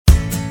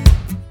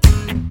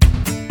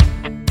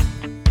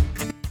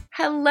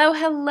Hello,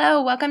 hello.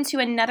 Welcome to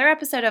another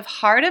episode of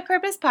Heart of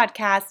Purpose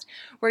podcast,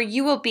 where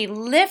you will be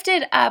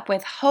lifted up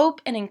with hope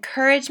and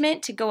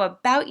encouragement to go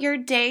about your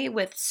day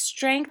with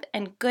strength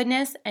and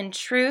goodness and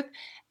truth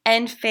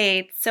and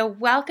faith. So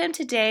welcome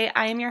today.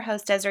 I am your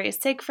host, Desiree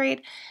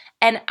Siegfried,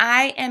 and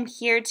I am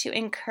here to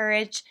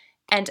encourage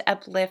and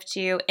uplift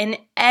you in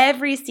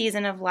every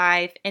season of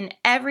life, in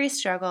every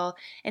struggle,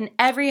 in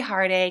every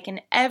heartache, in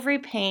every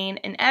pain,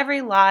 in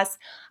every loss.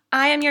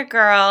 I am your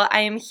girl.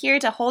 I am here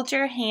to hold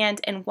your hand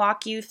and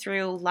walk you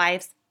through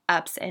life's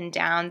ups and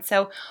downs.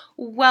 So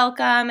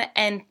welcome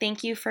and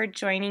thank you for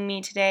joining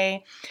me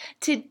today.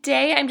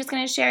 Today, I'm just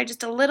going to share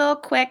just a little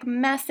quick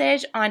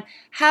message on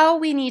how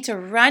we need to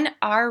run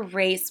our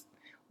race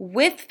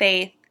with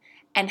faith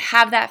and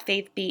have that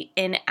faith be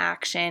in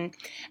action.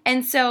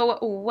 And so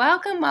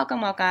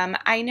welcome.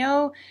 I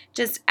know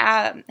just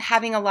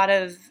having a lot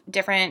of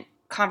different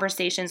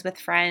conversations with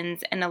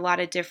friends and a lot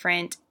of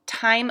different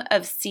time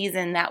of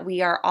season that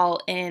we are all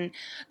in.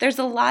 There's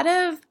a lot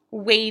of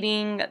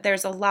waiting,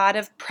 there's a lot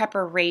of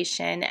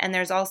preparation, and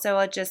there's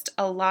also just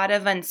a lot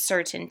of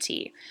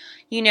uncertainty.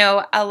 You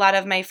know, a lot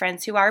of my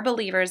friends who are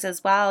believers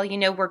as well, you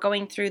know, we're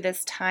going through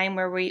this time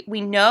where we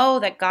know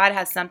that God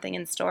has something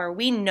in store.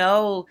 We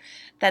know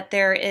that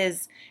there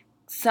is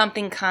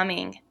something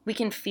coming. We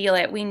can feel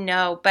it. We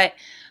know, but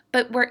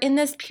we're in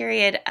this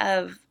period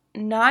of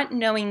not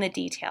knowing the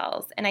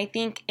details. And I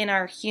think in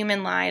our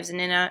human lives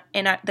and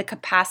in the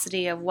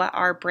capacity of what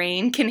our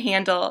brain can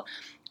handle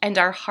and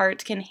our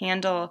heart can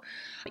handle,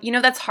 you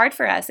know, that's hard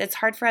for us. It's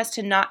hard for us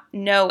to not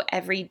know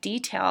every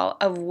detail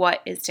of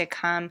what is to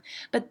come.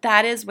 But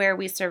that is where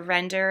we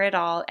surrender it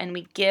all and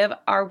we give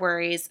our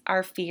worries,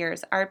 our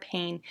fears, our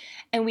pain,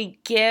 and we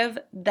give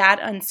that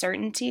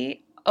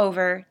uncertainty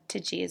over to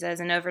Jesus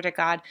and over to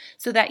God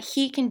so that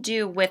He can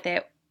do with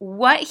it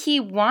what He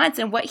wants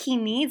and what He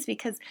needs,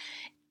 because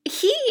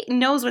He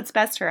knows what's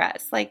best for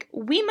us. Like,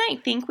 we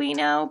might think we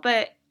know,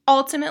 but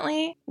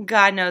ultimately,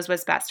 God knows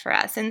what's best for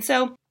us. And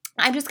so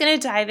I'm just going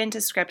to dive into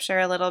scripture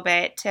a little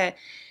bit to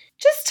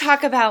just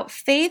talk about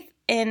faith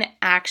in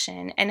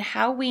action and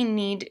how we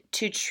need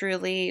to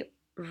truly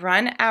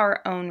run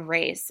our own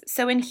race.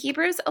 So in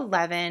Hebrews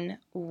 11,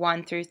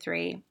 1 through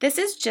 3, this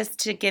is just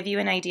to give you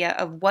an idea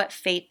of what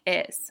faith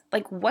is.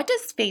 Like, what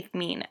does faith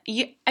mean?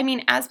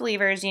 As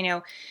believers, you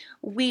know,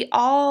 we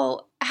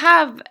all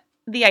have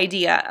the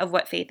idea of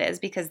what faith is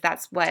because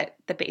that's what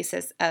the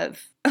basis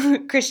of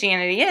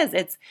Christianity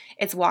is.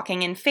 It's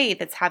walking in faith.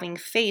 It's having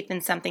faith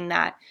in something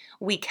that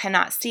we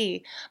cannot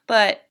see.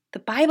 But the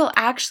Bible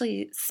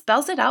actually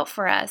spells it out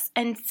for us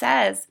and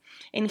says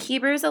in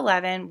Hebrews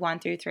 11, 1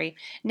 through 3,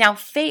 now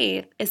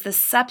faith is the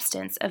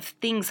substance of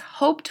things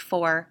hoped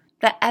for,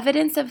 the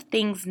evidence of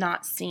things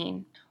not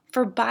seen.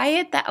 For by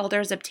it the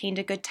elders obtained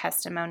a good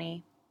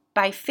testimony.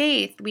 By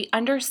faith, we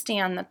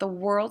understand that the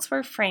worlds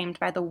were framed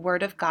by the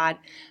word of God,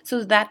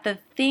 so that the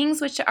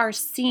things which are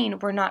seen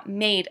were not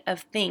made of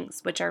things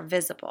which are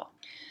visible.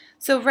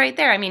 So right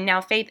there, now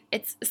faith,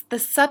 it's the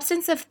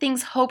substance of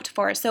things hoped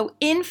for. So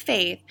in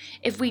faith,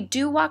 if we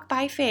do walk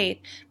by faith,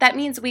 that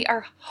means we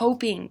are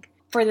hoping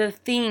for the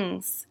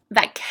things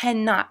that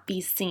cannot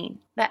be seen,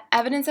 the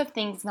evidence of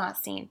things not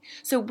seen.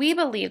 So we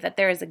believe that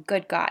there is a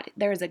good God.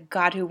 There is a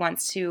God who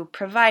wants to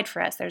provide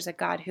for us. There's a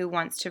God who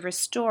wants to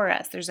restore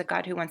us. There's a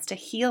God who wants to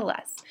heal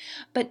us.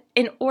 But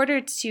in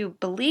order to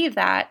believe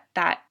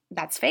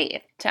that's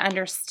faith, to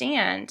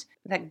understand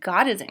that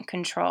God is in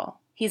control.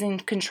 He's in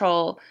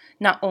control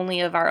not only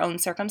of our own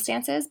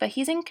circumstances, but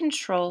He's in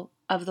control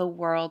of the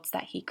worlds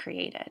that He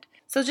created.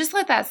 So just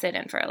let that sit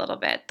in for a little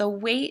bit. The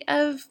weight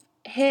of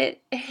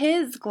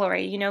his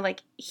glory, you know,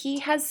 like He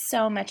has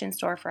so much in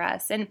store for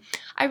us. And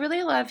I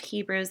really love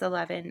Hebrews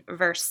 11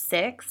 verse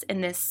 6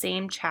 in this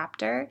same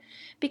chapter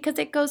because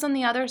it goes on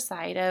the other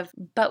side of,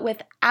 but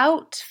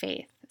without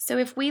faith. So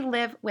if we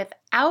live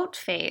without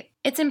faith,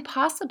 it's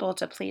impossible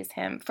to please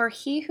Him. For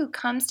he who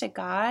comes to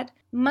God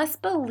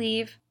must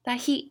believe that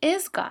He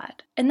is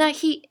God and that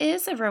He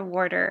is a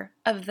rewarder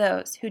of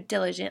those who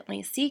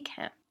diligently seek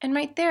Him. And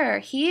right there,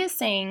 He is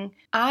saying,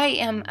 I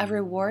am a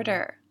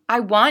rewarder. I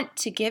want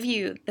to give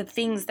you the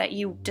things that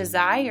you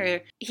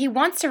desire. He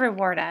wants to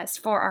reward us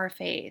for our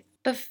faith.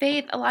 But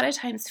faith, a lot of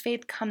times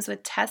faith comes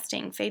with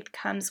testing. Faith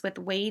comes with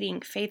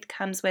waiting. Faith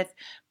comes with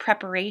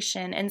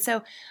preparation. And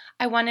so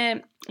I want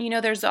to,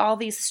 there's all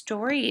these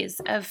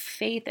stories of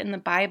faith in the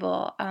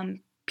Bible,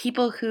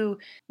 people who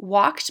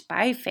walked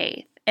by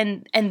faith.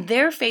 And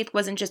their faith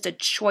wasn't just a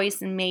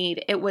choice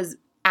made. It was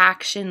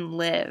action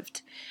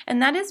lived.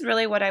 And that is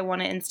really what I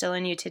want to instill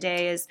in you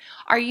today is,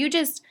 are you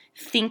just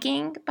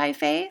thinking by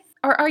faith,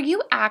 or are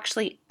you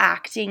actually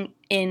acting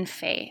in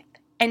faith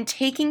and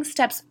taking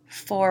steps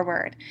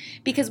forward?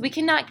 Because we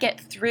cannot get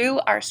through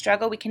our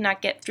struggle, we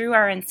cannot get through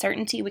our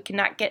uncertainty, we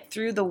cannot get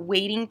through the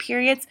waiting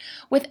periods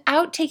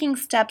without taking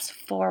steps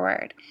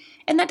forward.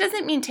 And that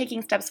doesn't mean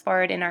taking steps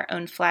forward in our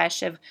own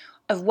flesh of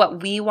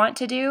what we want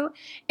to do.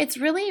 It's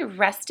really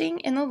resting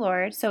in the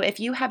Lord. So if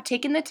you have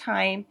taken the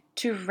time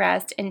to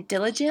rest and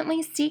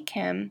diligently seek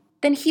Him,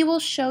 then He will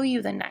show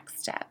you the next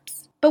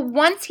steps. But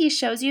once he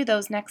shows you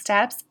those next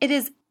steps, it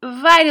is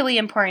vitally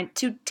important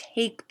to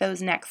take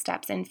those next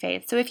steps in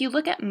faith. So if you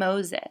look at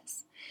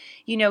Moses,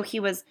 he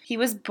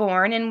was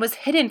born and was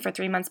hidden for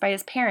 3 months by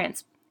his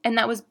parents, and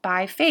that was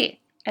by faith.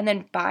 And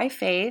then by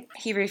faith,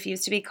 he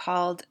refused to be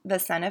called the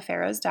son of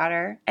Pharaoh's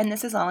daughter. And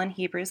this is all in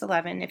Hebrews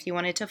 11 if you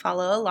wanted to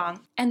follow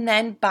along. And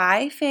then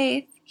by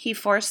faith, he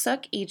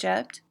forsook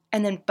Egypt.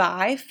 And then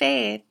by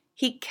faith,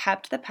 he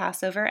kept the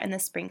Passover and the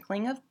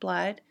sprinkling of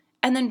blood.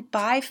 And then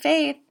by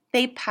faith,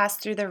 they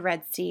passed through the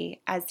Red Sea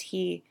as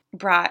he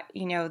brought,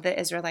 the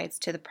Israelites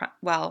to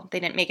they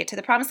didn't make it to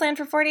the promised land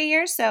for 40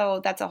 years. So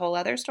that's a whole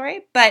other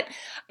story. But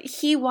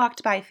he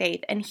walked by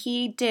faith and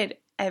he did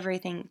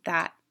everything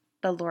that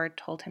the Lord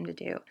told him to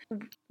do.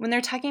 When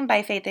they're talking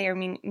by faith, they are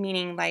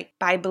meaning like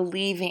by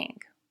believing,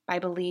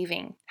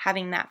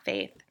 having that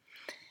faith.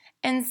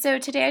 And so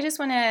today I just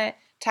want to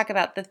talk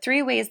about the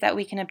 3 ways that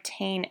we can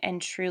obtain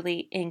and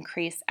truly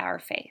increase our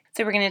faith.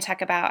 So we're going to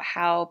talk about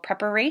how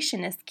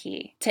preparation is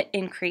key to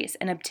increase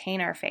and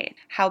obtain our faith,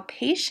 how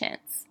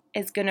patience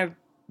is going to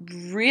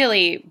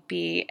really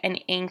be an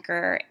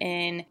anchor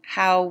in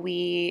how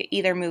we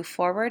either move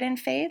forward in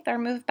faith or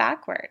move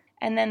backward.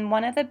 And then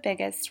one of the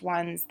biggest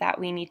ones that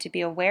we need to be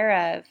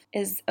aware of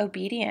is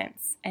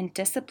obedience and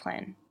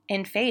discipline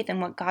in faith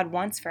and what God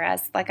wants for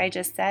us. Like I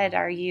just said,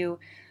 are you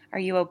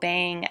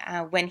obeying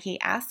when he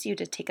asks you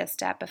to take a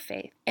step of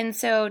faith? And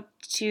so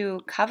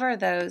to cover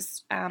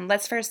those,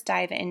 let's first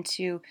dive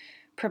into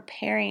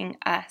preparing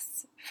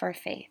us for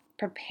faith,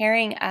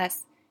 preparing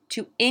us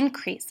to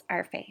increase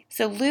our faith.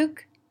 So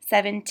Luke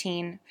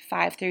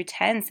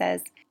 17:5-10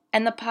 says,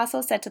 "And the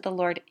apostle said to the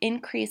Lord,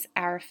 'Increase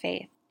our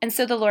faith.' And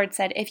so the Lord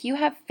said, 'If you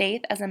have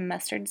faith as a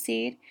mustard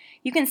seed,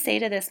 you can say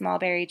to this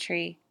mulberry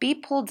tree, be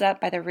pulled up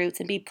by the roots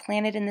and be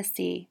planted in the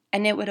sea,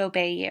 and it would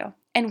obey you.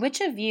 And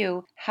which of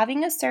you,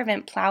 having a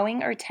servant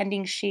plowing or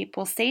tending sheep,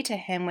 will say to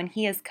him when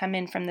he has come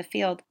in from the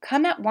field,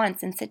 come at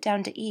once and sit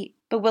down to eat?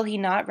 But will he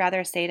not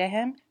rather say to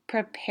him,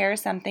 prepare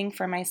something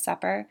for my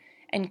supper,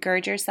 and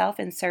gird yourself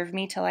and serve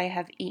me till I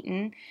have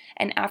eaten,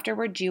 and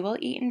afterward you will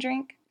eat and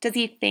drink? Does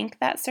he thank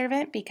that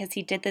servant because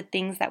he did the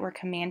things that were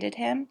commanded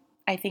him?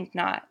 I think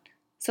not.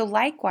 So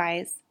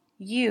likewise,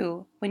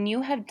 you, when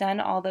you have done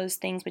all those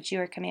things which you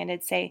are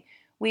commanded, say,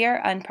 we are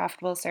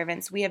unprofitable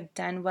servants. We have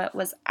done what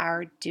was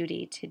our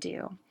duty to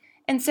do.'"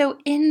 And so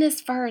in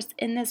this verse,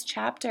 in this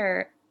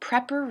chapter,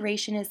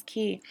 preparation is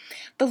key.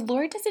 The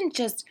Lord doesn't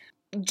just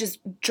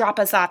drop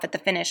us off at the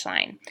finish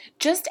line.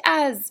 Just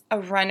as a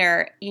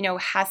runner,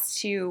 has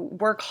to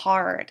work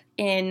hard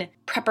in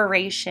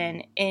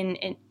preparation,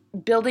 in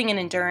building an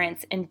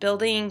endurance, in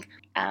building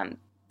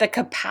the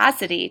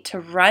capacity to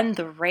run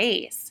the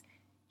race,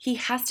 he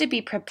has to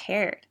be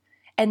prepared.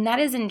 And that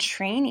is in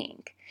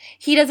training.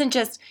 He doesn't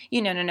just,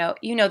 no.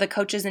 The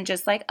coach isn't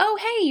just like, oh,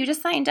 hey, you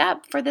just signed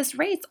up for this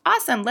race.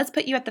 Awesome. Let's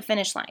put you at the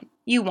finish line.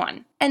 You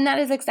won. And that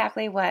is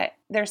exactly what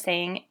they're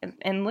saying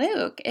in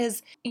Luke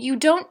is you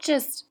don't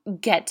just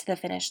get to the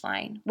finish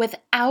line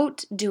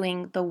without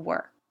doing the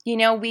work.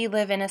 We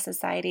live in a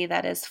society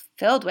that is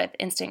filled with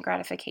instant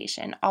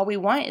gratification. All we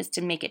want is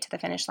to make it to the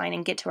finish line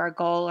and get to our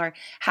goal or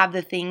have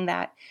the thing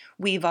that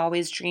we've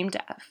always dreamed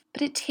of.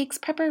 But it takes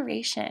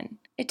preparation.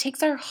 It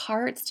takes our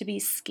hearts to be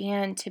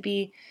scanned, to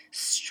be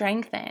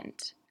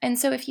strengthened. And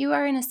so if you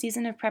are in a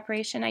season of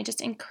preparation, I just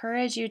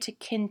encourage you to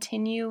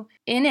continue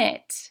in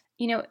it.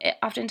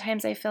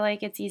 Oftentimes I feel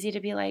like it's easy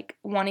to be like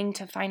wanting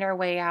to find our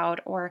way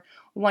out or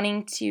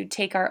wanting to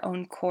take our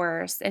own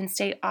course and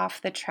stay off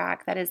the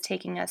track that is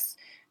taking us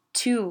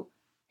to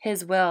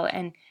his will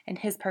and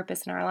his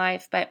purpose in our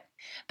life. But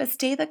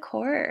stay the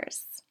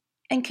course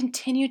and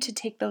continue to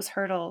take those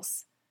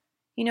hurdles,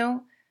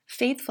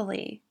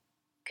 faithfully.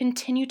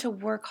 Continue to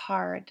work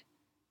hard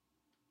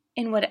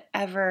in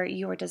whatever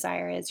your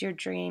desire is, your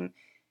dream,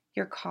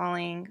 your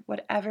calling,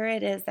 whatever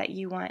it is that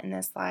you want in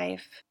this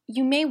life.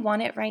 You may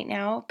want it right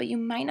now, but you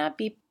might not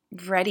be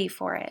ready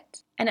for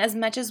it. And as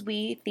much as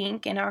we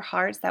think in our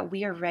hearts that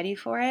we are ready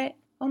for it,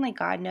 only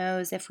God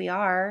knows if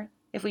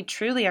we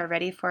truly are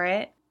ready for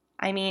it.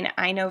 I mean,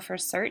 I know for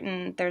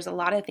certain there's a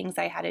lot of things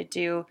I had to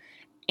do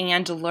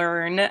and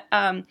learn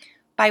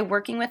by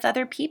working with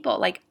other people.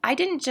 Like, I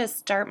didn't just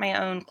start my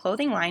own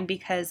clothing line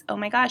because, oh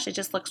my gosh, it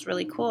just looks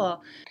really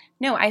cool.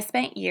 No, I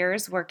spent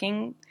years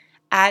working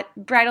at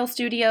bridal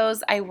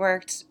studios. I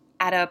worked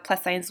at a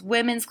plus size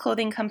women's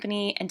clothing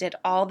company and did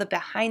all the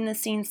behind the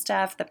scenes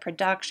stuff, the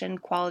production,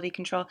 quality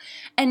control.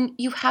 And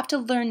you have to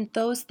learn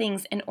those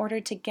things in order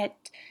to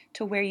get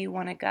to where you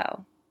want to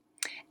go.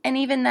 And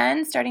even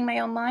then, starting my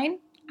own line,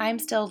 I'm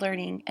still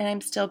learning and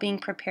I'm still being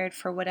prepared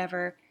for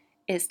whatever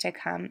is to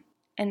come.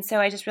 And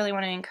so I just really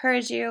want to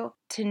encourage you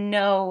to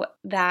know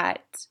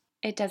that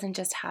it doesn't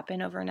just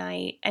happen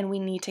overnight and we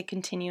need to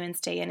continue and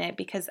stay in it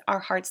because our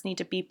hearts need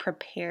to be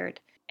prepared.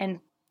 And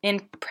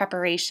in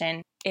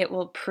preparation, it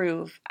will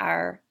prove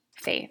our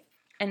faith.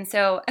 And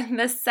so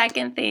the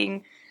second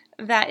thing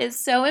that is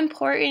so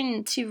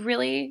important to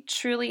really,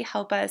 truly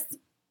help us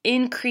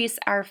increase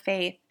our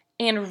faith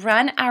and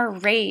run our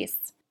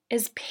race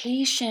is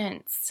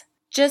patience.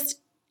 Just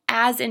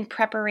as in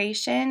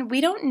preparation,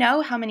 we don't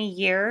know how many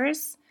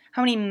years,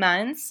 how many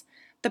months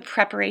the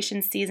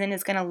preparation season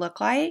is going to look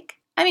like.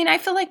 I mean, I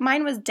feel like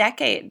mine was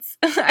decades.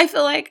 I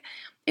feel like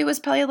it was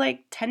probably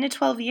like 10 to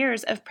 12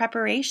 years of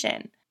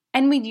preparation.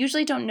 And we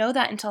usually don't know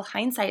that until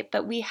hindsight,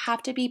 but we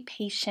have to be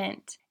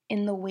patient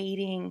in the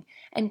waiting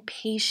and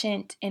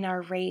patient in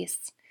our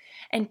race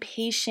and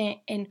patient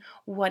in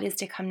what is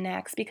to come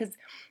next, because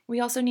we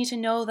also need to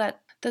know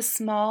that the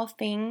small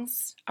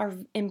things are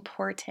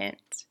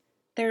important.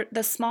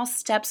 The small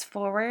steps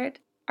forward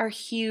are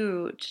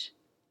huge,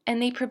 and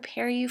they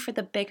prepare you for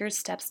the bigger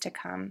steps to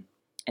come.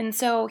 And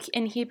so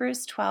in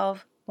Hebrews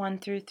 12,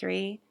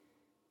 1-3,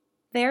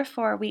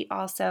 therefore we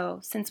also,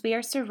 since we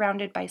are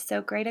surrounded by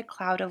so great a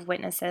cloud of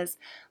witnesses,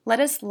 let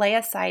us lay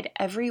aside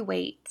every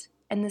weight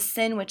and the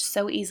sin which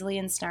so easily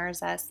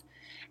ensnares us,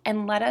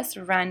 and let us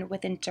run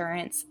with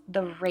endurance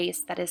the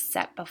race that is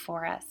set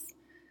before us,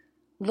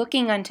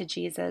 looking unto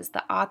Jesus,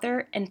 the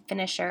author and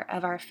finisher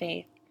of our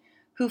faith,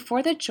 who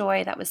for the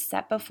joy that was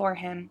set before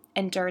him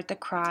endured the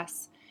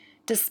cross,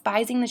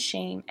 despising the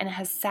shame, and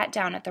has sat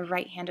down at the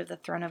right hand of the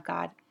throne of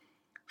God.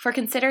 For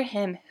consider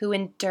him who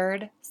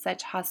endured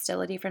such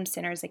hostility from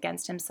sinners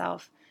against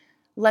himself,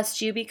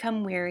 lest you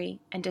become weary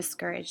and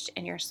discouraged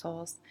in your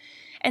souls.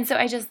 And so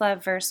I just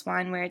love verse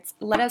 1 where it's,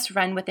 let us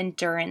run with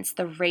endurance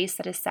the race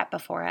that is set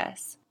before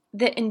us.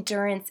 The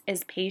endurance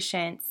is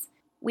patience.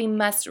 We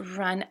must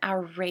run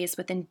our race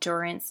with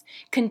endurance,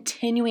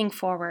 continuing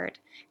forward.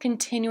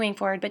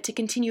 But to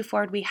continue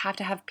forward, we have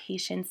to have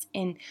patience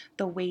in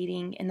the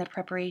waiting, in the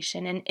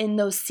preparation, and in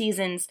those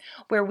seasons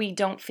where we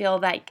don't feel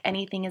like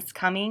anything is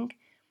coming.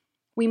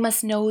 We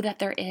must know that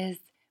there is,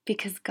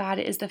 because God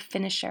is the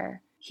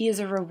finisher. He is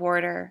a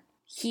rewarder.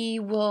 He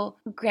will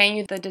grant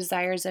you the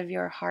desires of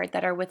your heart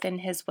that are within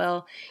his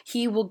will.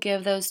 He will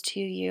give those to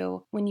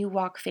you when you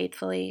walk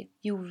faithfully.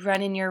 You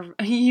run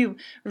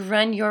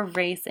your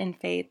race in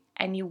faith,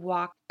 and you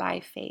walk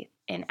by faith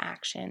in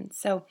action.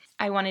 So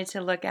I wanted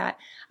to look at,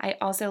 I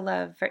also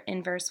love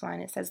in verse 1,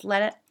 it says,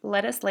 let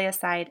us lay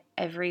aside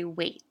every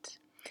weight.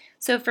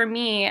 So for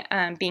me,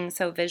 being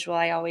so visual,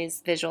 I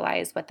always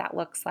visualize what that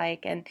looks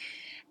like.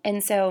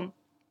 And so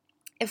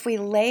if we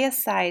lay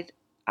aside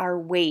our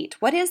weight,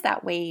 what is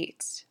that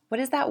weight?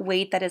 What is that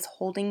weight that is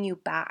holding you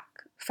back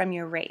from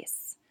your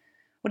race?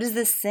 What is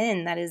the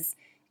sin that is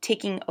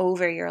taking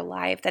over your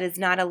life, that is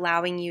not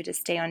allowing you to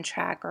stay on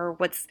track, or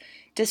what's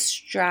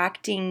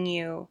distracting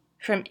you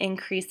from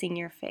increasing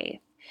your faith?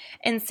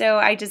 And so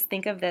I just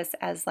think of this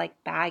as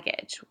like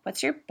baggage.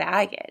 What's your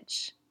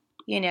baggage?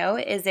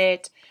 Is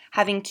it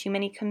having too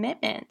many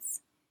commitments?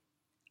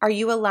 Are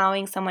you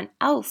allowing someone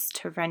else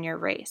to run your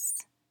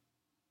race?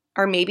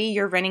 Or maybe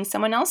you're running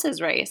someone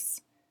else's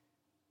race.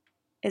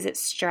 Is it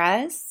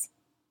stress,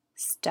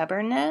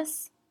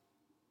 stubbornness,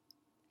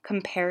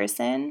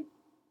 comparison,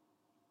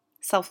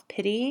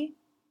 self-pity,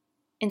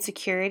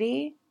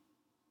 insecurity,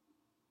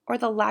 or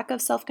the lack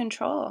of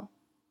self-control?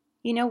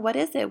 What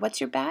is it? What's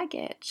your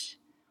baggage?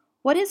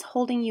 What is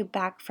holding you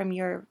back from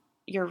your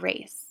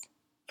race,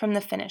 from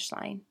the finish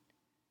line?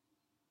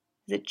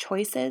 Is it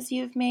choices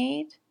you've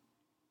made?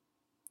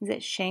 Is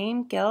it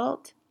shame,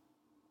 guilt?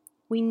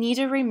 We need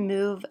to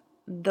remove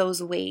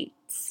those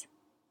weights.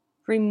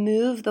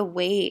 Remove the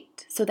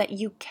weight so that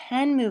you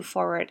can move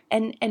forward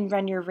and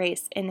run your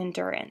race in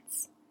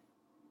endurance.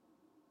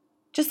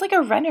 Just like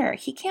a runner,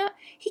 he can't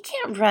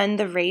run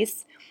the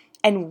race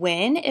and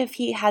win if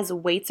he has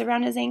weights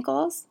around his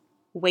ankles,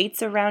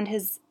 weights around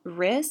his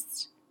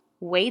wrists,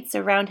 weights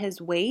around his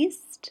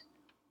waist.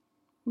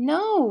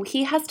 No,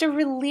 he has to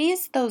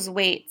release those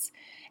weights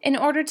in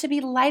order to be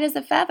light as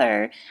a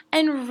feather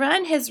and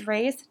run his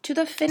race to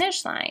the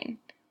finish line.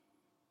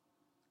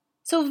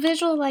 So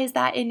visualize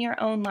that in your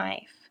own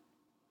life.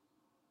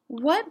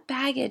 What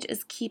baggage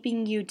is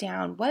keeping you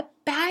down? What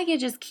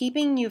baggage is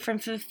keeping you from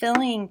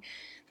fulfilling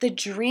the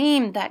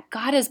dream that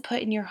God has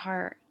put in your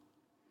heart?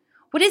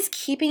 What is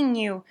keeping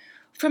you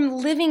from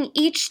living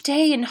each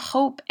day in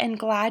hope and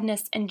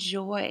gladness and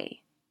joy?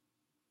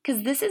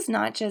 Because this is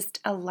not just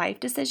a life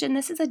decision,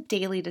 this is a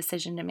daily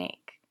decision to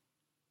make.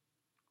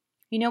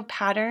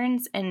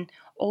 Patterns and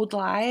old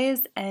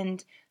lies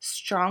and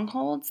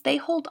strongholds, they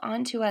hold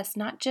on to us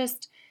not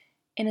just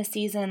in a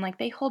season, like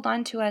they hold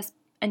on to us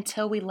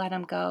until we let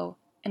them go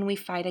and we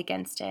fight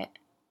against it.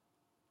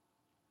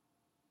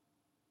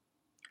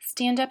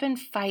 Stand up and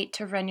fight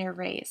to run your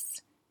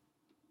race.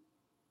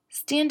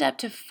 Stand up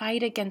to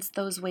fight against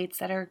those weights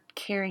that are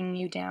carrying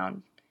you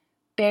down,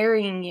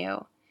 burying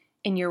you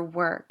in your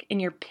work, in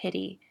your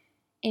pity,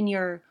 in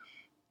your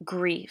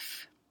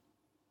grief.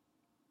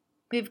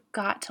 We've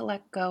got to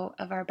let go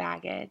of our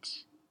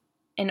baggage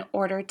in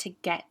order to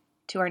get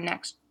to our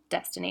next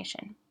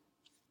destination.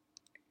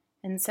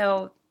 And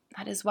so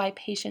that is why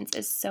patience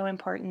is so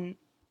important.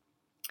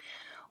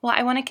 Well,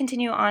 I want to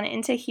continue on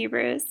into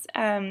Hebrews.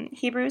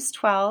 Hebrews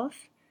 12.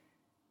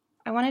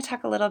 I want to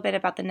talk a little bit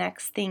about the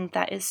next thing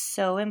that is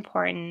so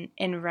important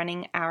in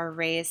running our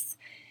race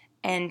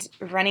and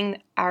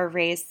running our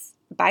race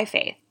by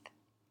faith.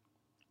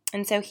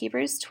 And so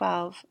Hebrews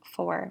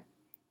 12:4.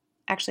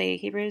 Actually,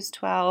 Hebrews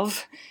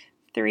 12,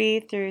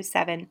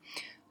 3-7.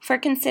 For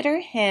consider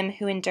him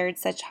who endured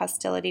such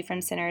hostility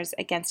from sinners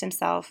against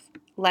himself,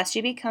 lest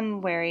you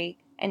become weary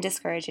and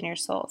discouraged in your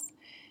souls.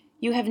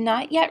 You have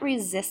not yet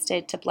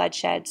resisted to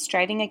bloodshed,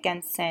 striving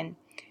against sin,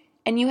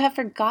 and you have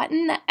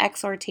forgotten the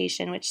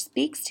exhortation which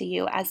speaks to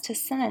you as to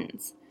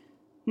sons.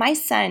 My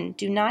son,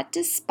 do not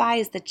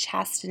despise the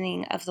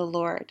chastening of the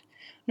Lord,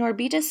 nor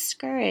be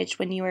discouraged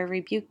when you are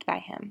rebuked by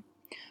him.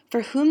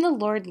 For whom the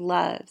Lord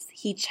loves,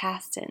 he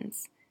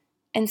chastens,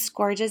 and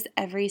scourges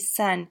every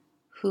son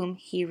whom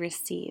he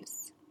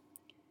receives.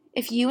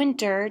 If you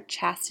endure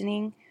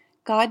chastening,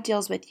 God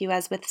deals with you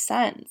as with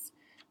sons.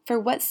 For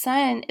what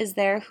son is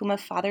there whom a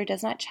father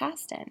does not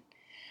chasten?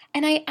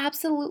 And I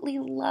absolutely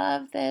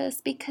love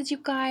this because, you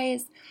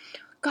guys,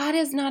 God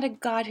is not a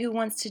God who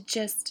wants to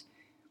just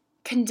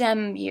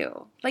condemn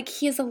you. Like,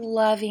 he is a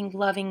loving,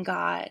 loving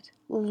God.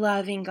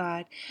 Loving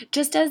God.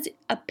 Just as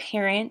a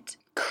parent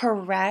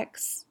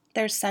corrects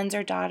their sons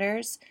or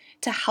daughters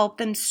to help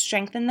them,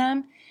 strengthen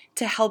them,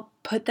 to help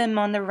put them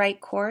on the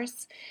right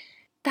course,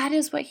 that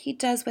is what he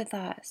does with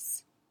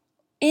us.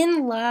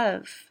 In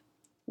love,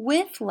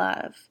 with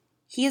love,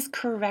 he is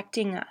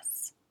correcting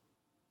us.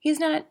 He's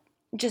not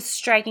just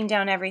striking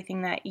down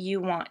everything that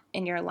you want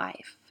in your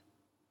life,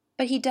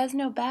 but he does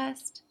know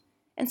best.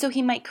 And so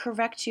he might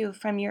correct you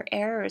from your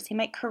errors. He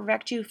might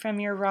correct you from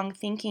your wrong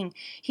thinking.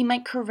 He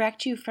might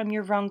correct you from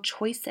your wrong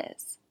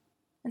choices.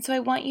 And so I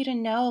want you to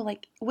know,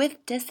 like,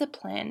 with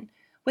discipline,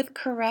 with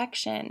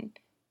correction,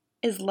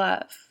 is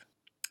love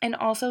and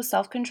also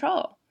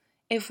self-control.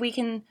 If we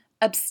can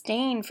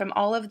abstain from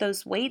all of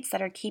those weights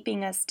that are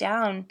keeping us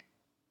down,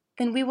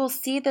 then we will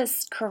see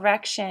this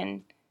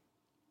correction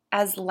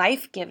as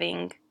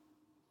life-giving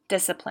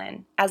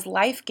discipline, as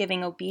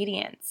life-giving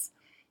obedience,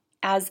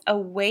 as a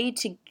way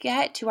to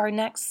get to our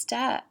next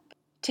step,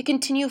 to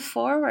continue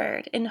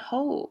forward in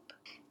hope.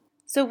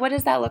 So what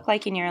does that look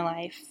like in your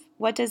life?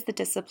 What does the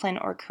discipline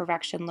or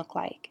correction look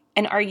like?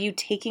 And are you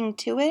taking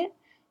to it,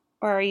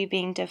 or are you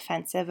being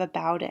defensive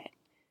about it?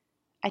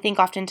 I think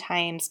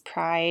oftentimes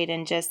pride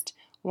and just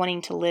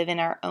wanting to live in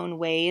our own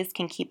ways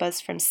can keep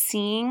us from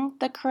seeing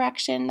the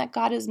correction that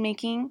God is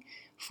making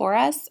for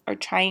us or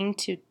trying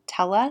to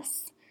tell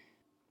us.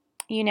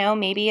 You know,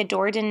 maybe a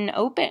door didn't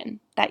open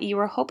that you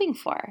were hoping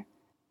for.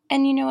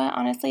 And you know what?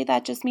 Honestly,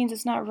 that just means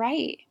it's not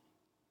right.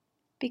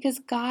 Because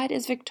God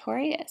is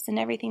victorious in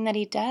everything that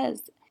he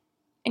does.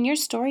 And your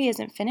story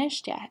isn't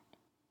finished yet.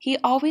 He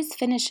always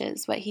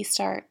finishes what he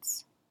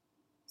starts.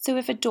 So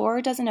if a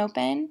door doesn't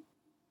open,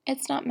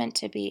 it's not meant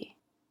to be.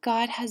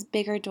 God has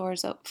bigger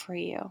doors up for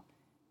you.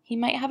 He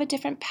might have a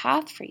different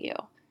path for you.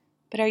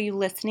 But are you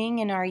listening,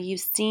 and are you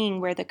seeing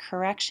where the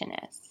correction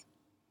is?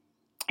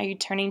 Are you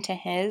turning to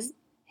his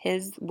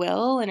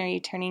will, and are you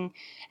turning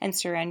and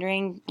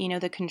surrendering,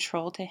 the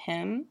control to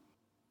him?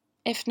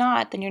 If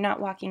not, then you're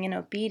not walking in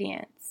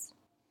obedience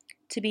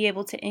to be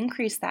able to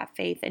increase that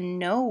faith and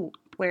know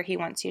where he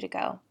wants you to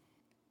go.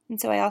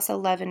 And so I also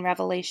love in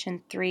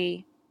Revelation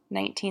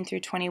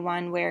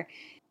 3:19-21, where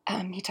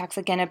he talks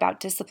again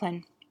about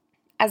discipline.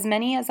 As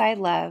many as I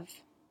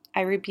love,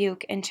 I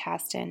rebuke and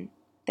chasten.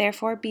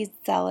 Therefore be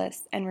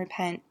zealous and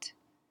repent.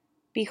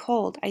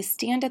 Behold, I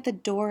stand at the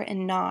door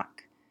and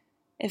knock.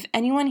 If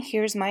anyone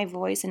hears my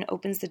voice and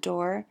opens the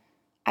door,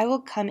 I will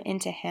come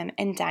into him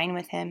and dine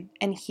with him,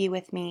 and he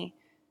with me.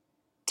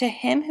 To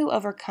him who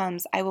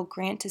overcomes, I will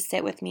grant to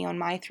sit with me on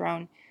my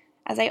throne,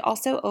 as I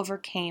also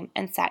overcame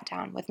and sat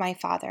down with my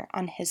Father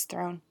on his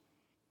throne.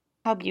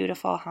 How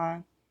beautiful, huh?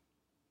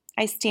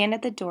 I stand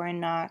at the door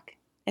and knock.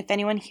 If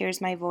anyone hears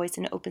my voice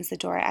and opens the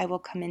door, I will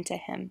come into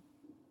him.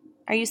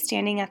 Are you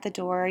standing at the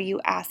door? Are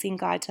you asking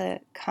God to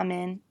come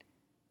in,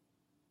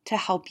 to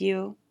help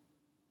you,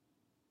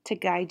 to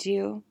guide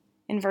you?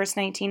 In verse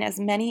 19, as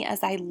many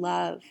as I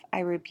love, I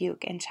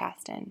rebuke and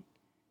chasten.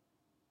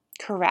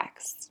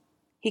 Corrects.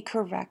 He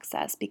corrects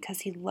us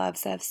because he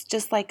loves us,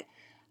 just like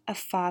a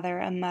father,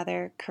 a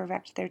mother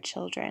correct their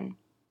children.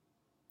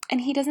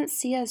 And he doesn't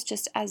see us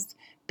just as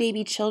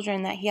baby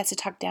children that he has to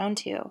talk down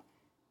to.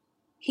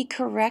 He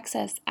corrects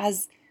us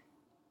as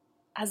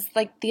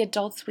like the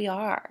adults we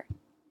are,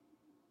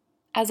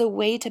 as a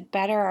way to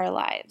better our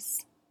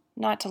lives,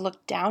 not to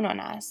look down on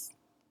us.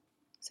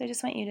 So I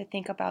just want you to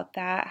think about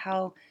that,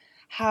 how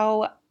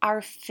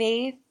our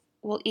faith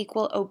will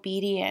equal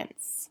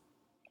obedience,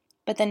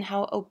 but then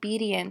how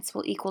obedience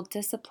will equal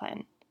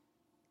discipline.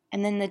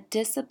 And then the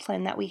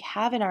discipline that we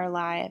have in our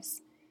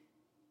lives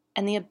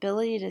and the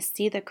ability to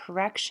see the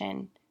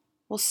correction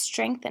will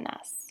strengthen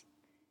us.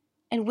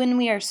 And when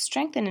we are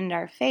strengthened in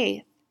our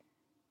faith,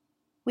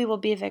 we will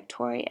be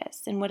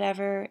victorious in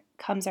whatever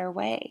comes our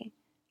way,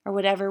 or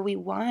whatever we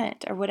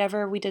want, or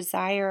whatever we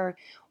desire,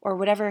 or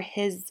whatever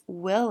his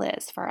will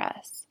is for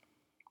us.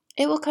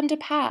 It will come to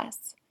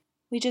pass.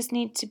 We just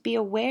need to be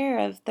aware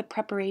of the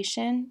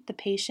preparation, the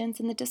patience,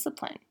 and the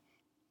discipline.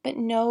 But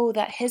know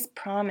that his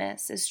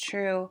promise is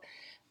true,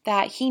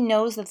 that he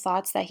knows the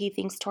thoughts that he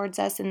thinks towards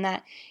us, and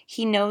that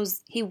he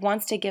knows he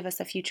wants to give us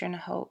a future and a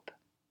hope.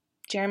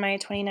 Jeremiah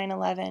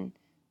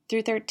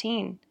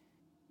 29:11-13.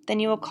 Then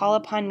you will call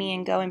upon me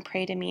and go and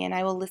pray to me, and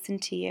I will listen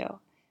to you.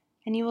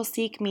 And you will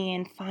seek me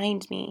and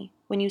find me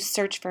when you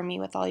search for me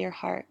with all your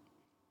heart.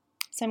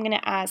 So I'm going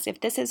to ask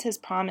if this is his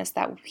promise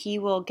that he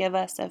will give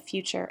us a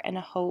future and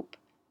a hope.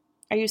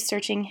 Are you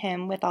searching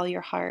him with all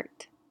your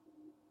heart?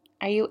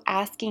 Are you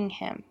asking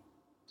him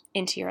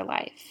into your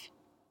life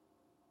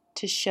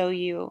to show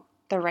you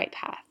the right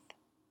path?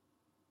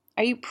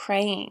 Are you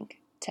praying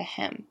to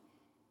him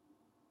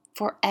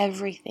for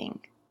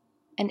everything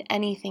and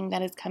anything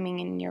that is coming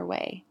in your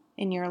way,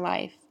 in your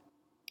life?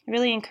 I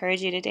really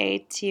encourage you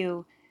today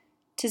to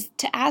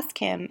ask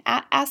him.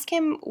 Ask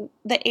him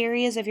the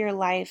areas of your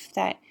life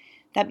that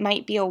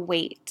might be a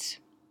weight,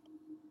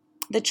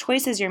 the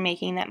choices you're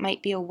making that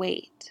might be a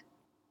weight.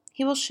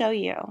 He will show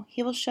you.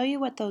 He will show you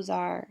what those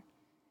are.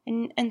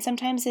 And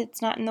sometimes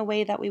it's not in the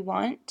way that we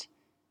want,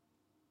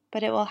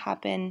 but it will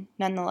happen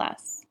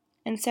nonetheless.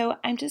 And so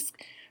I'm just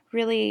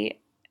really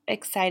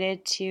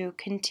excited to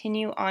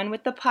continue on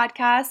with the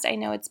podcast. I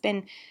know it's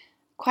been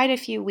quite a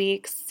few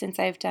weeks since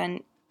I've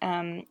done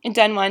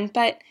one,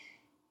 but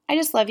I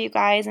just love you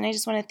guys, and I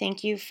just want to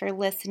thank you for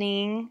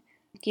listening.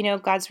 You know,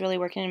 God's really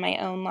working in my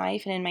own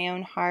life and in my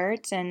own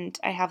heart, and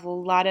I have a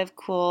lot of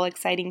cool,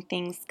 exciting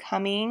things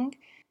coming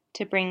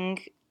to bring,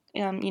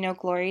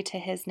 glory to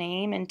his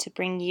name and to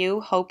bring you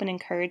hope and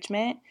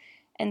encouragement.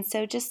 And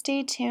so just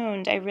stay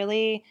tuned. I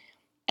really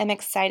am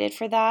excited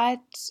for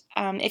that.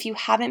 If you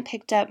haven't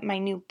picked up my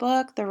new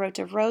book, The Road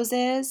to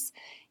Roses,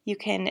 you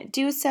can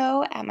do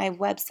so at my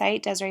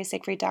website,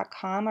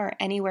 DesireeSiegfried.com, or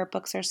anywhere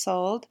books are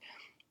sold.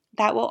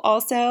 That will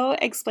also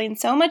explain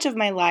so much of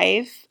my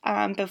life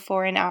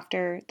before and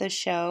after the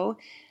show,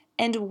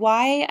 and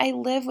why I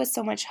live with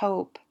so much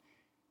hope,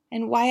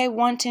 and why I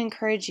want to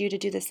encourage you to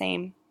do the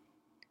same.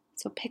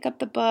 So pick up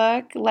the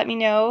book, let me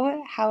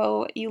know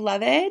how you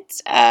love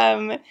it,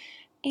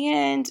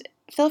 and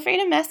feel free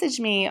to message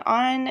me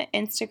on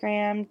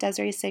Instagram,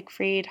 Desiree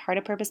Siegfried, Heart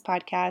of Purpose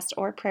Podcast,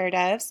 or Prayer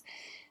Doves.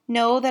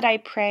 Know that I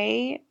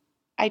pray.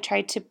 I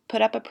try to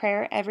put up a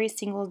prayer every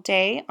single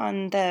day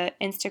on the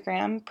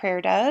Instagram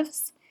Prayer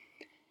Doves.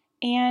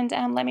 And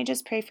let me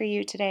just pray for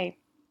you today.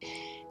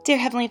 Dear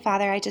Heavenly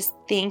Father, I just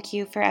thank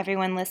you for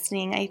everyone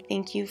listening. I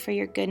thank you for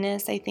your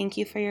goodness. I thank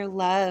you for your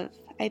love.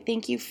 I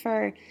thank you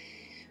for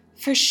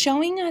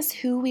showing us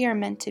who we are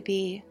meant to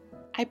be.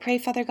 I pray,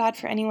 Father God,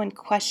 for anyone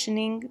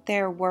questioning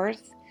their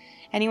worth,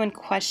 anyone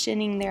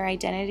questioning their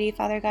identity.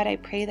 Father God, I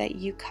pray that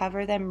you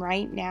cover them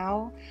right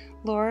now,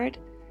 Lord,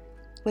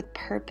 with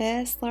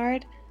purpose,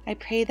 Lord. I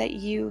pray that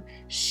you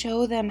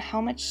show them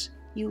how much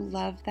you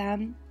love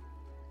them.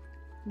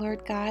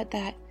 Lord God,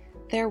 that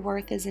their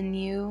worth is in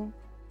you,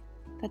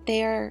 that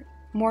they are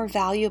more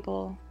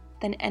valuable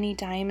than any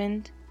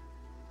diamond,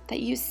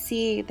 that you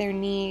see their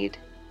need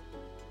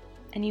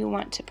and you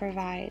want to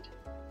provide.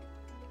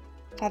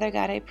 Father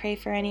God, I pray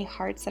for any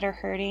hearts that are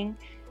hurting.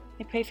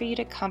 I pray for you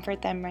to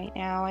comfort them right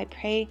now. I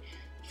pray,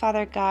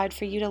 Father God,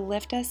 for you to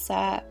lift us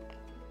up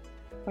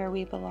where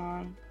we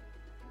belong.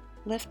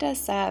 Lift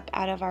us up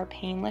out of our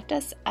pain. Lift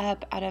us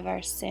up out of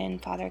our sin,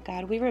 Father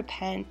God. We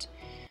repent,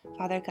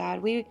 Father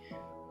God. We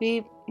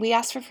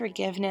ask for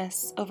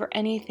forgiveness over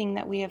anything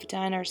that we have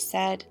done or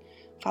said,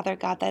 Father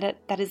God,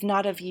 that is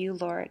not of you,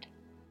 Lord.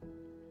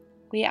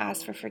 We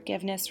ask for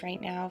forgiveness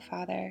right now,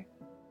 Father.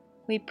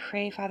 We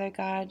pray, Father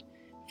God,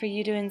 for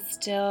you to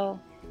instill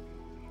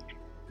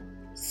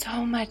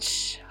so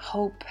much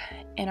hope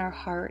in our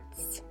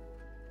hearts.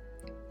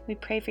 We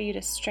pray for you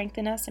to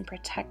strengthen us and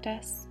protect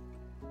us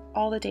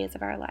all the days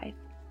of our life.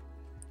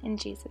 In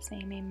Jesus'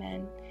 name,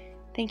 amen.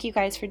 Thank you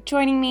guys for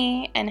joining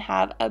me, and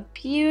have a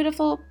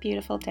beautiful,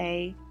 beautiful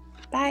day.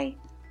 Bye.